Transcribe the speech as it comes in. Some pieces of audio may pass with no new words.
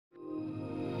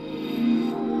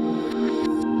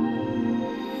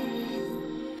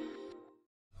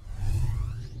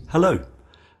Hello,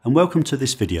 and welcome to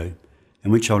this video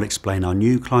in which I'll explain our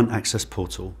new Client Access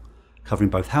portal, covering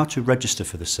both how to register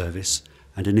for the service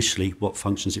and initially what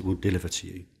functions it will deliver to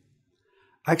you.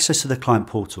 Access to the client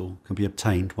portal can be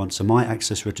obtained once a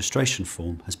MyAccess registration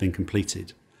form has been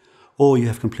completed, or you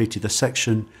have completed the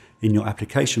section in your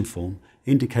application form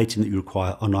indicating that you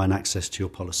require online access to your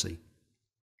policy.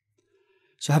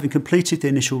 So having completed the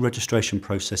initial registration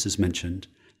process as mentioned,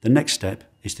 the next step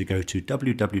is to go to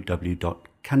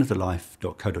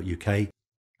www.canadalife.co.uk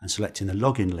and selecting the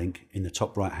login link in the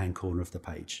top right hand corner of the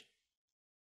page.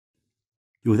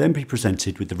 You will then be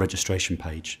presented with the registration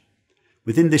page.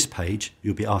 Within this page,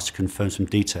 you'll be asked to confirm some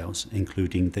details,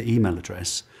 including the email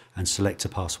address, and select a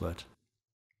password.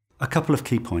 A couple of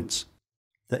key points.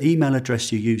 The email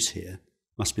address you use here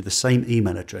must be the same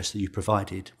email address that you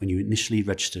provided when you initially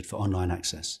registered for online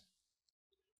access.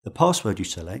 The password you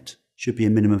select should be a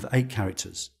minimum of 8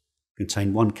 characters,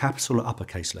 contain one capital or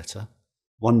uppercase letter,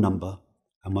 one number,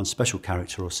 and one special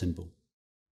character or symbol.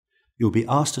 You will be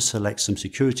asked to select some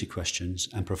security questions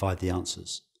and provide the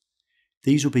answers.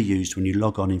 These will be used when you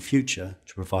log on in future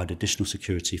to provide additional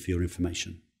security for your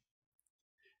information.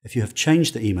 If you have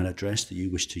changed the email address that you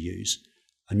wish to use,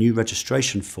 a new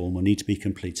registration form will need to be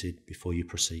completed before you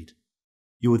proceed.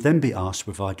 You will then be asked to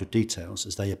provide your details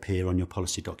as they appear on your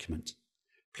policy document.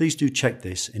 Please do check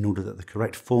this in order that the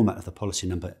correct format of the policy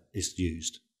number is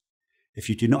used. If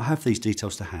you do not have these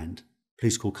details to hand,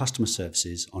 please call customer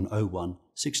services on 01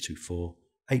 624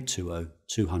 820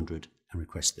 200 and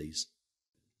request these.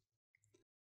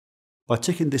 By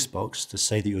ticking this box to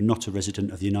say that you are not a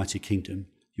resident of the United Kingdom,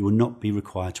 you will not be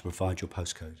required to provide your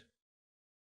postcode.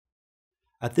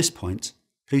 At this point,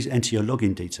 please enter your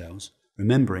login details,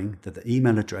 remembering that the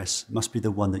email address must be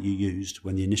the one that you used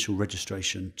when the initial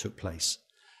registration took place,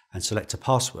 and select a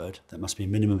password that must be a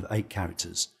minimum of 8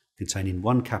 characters, containing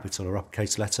one capital or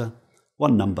uppercase letter,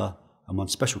 one number, and one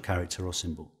special character or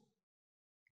symbol.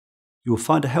 You will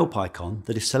find a help icon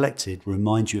that, if selected, will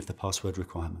remind you of the password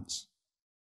requirements.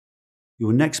 You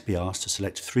will next be asked to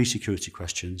select 3 security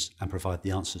questions and provide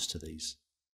the answers to these.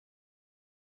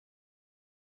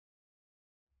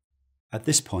 At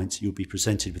this point, you will be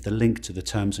presented with a link to the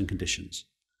terms and conditions.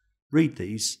 Read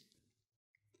these,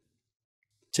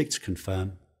 tick to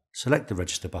confirm, select the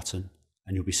register button,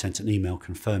 and you'll be sent an email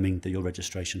confirming that your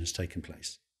registration has taken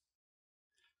place.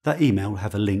 That email will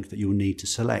have a link that you will need to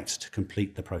select to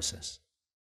complete the process.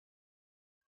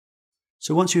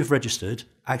 So once you have registered,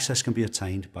 access can be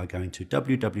obtained by going to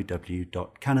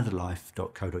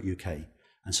www.canadalife.co.uk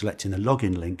and selecting the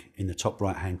login link in the top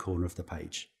right hand corner of the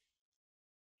page.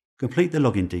 Complete the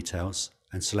login details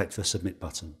and select the submit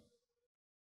button.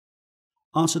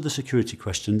 Answer the security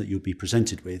question that you'll be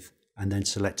presented with and then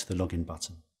select the login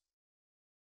button.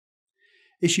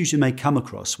 Issues you may come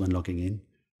across when logging in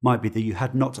might be that you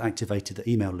had not activated the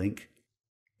email link,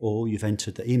 or you've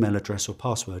entered the email address or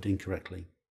password incorrectly.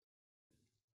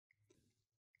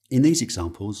 In these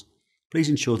examples, please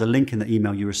ensure the link in the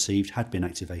email you received had been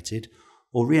activated,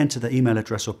 or re-enter the email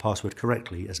address or password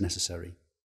correctly as necessary.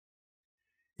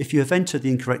 If you have entered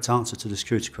the incorrect answer to the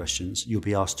security questions, you'll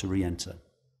be asked to re-enter.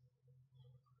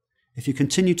 If you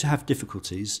continue to have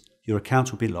difficulties, your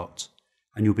account will be locked,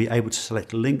 and you'll be able to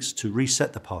select links to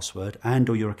reset the password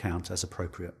and/or your account as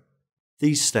appropriate.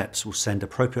 These steps will send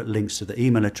appropriate links to the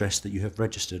email address that you have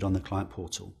registered on the client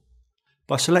portal.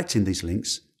 By selecting these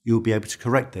links, you will be able to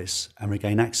correct this and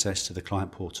regain access to the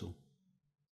client portal.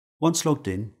 Once logged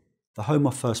in, the Home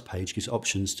or First page gives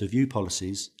options to view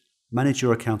policies, manage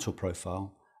your account or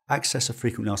profile, access a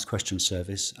frequently asked questions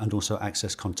service, and also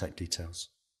access contact details.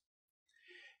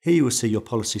 Here you will see your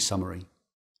policy summary.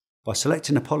 By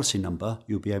selecting a policy number,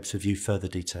 you'll be able to view further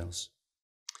details.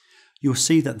 You'll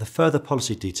see that the further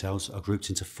policy details are grouped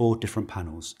into 4 different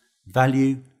panels: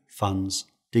 value, funds,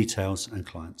 details, and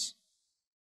clients.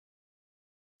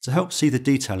 To help see the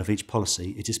detail of each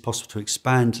policy, it is possible to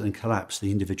expand and collapse the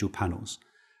individual panels,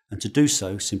 and to do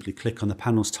so, simply click on the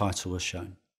panel's title as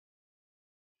shown.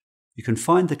 You can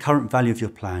find the current value of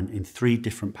your plan in 3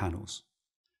 different panels.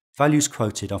 Values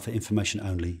quoted are for information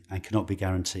only and cannot be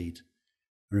guaranteed.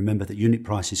 And remember that unit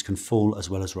prices can fall as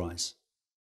well as rise.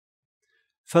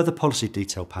 Further policy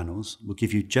detail panels will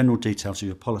give you general details of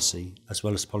your policy as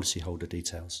well as policyholder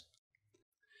details.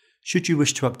 Should you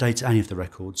wish to update any of the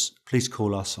records, please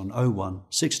call us on 01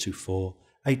 624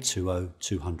 820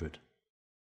 200.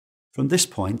 From this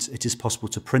point, it is possible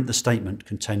to print the statement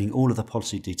containing all of the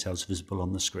policy details visible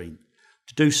on the screen.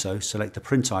 To do so, select the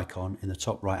print icon in the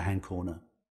top right hand corner.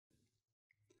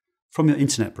 From your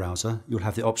internet browser, you'll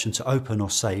have the option to open or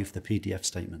save the PDF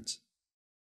statement.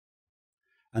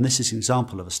 And this is an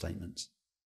example of a statement.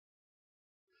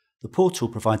 The portal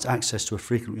provides access to a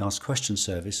frequently asked questions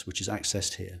service, which is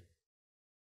accessed here.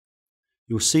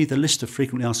 You will see the list of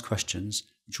frequently asked questions,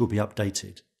 which will be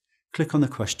updated. Click on the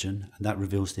question and that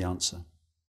reveals the answer.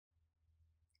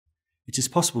 It is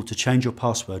possible to change your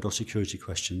password or security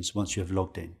questions once you have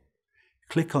logged in.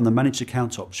 Click on the Manage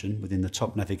Account option within the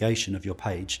top navigation of your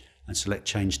page and select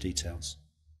Change Details.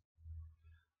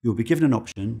 You will be given an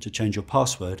option to change your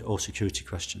password or security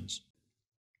questions.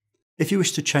 If you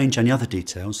wish to change any other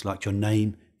details like your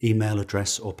name, email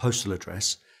address or postal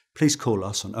address, please call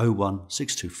us on 01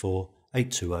 624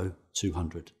 820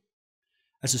 200.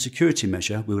 As a security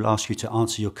measure, we will ask you to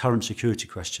answer your current security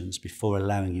questions before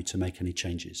allowing you to make any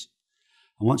changes.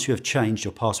 And once you have changed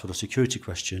your password or security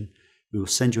question, we will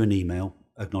send you an email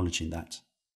acknowledging that.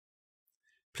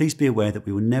 Please be aware that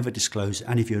we will never disclose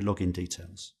any of your login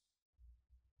details.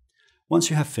 Once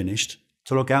you have finished,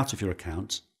 to log out of your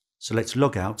account, select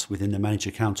Log Out within the Manage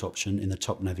Account option in the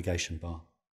top navigation bar.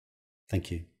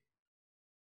 Thank you.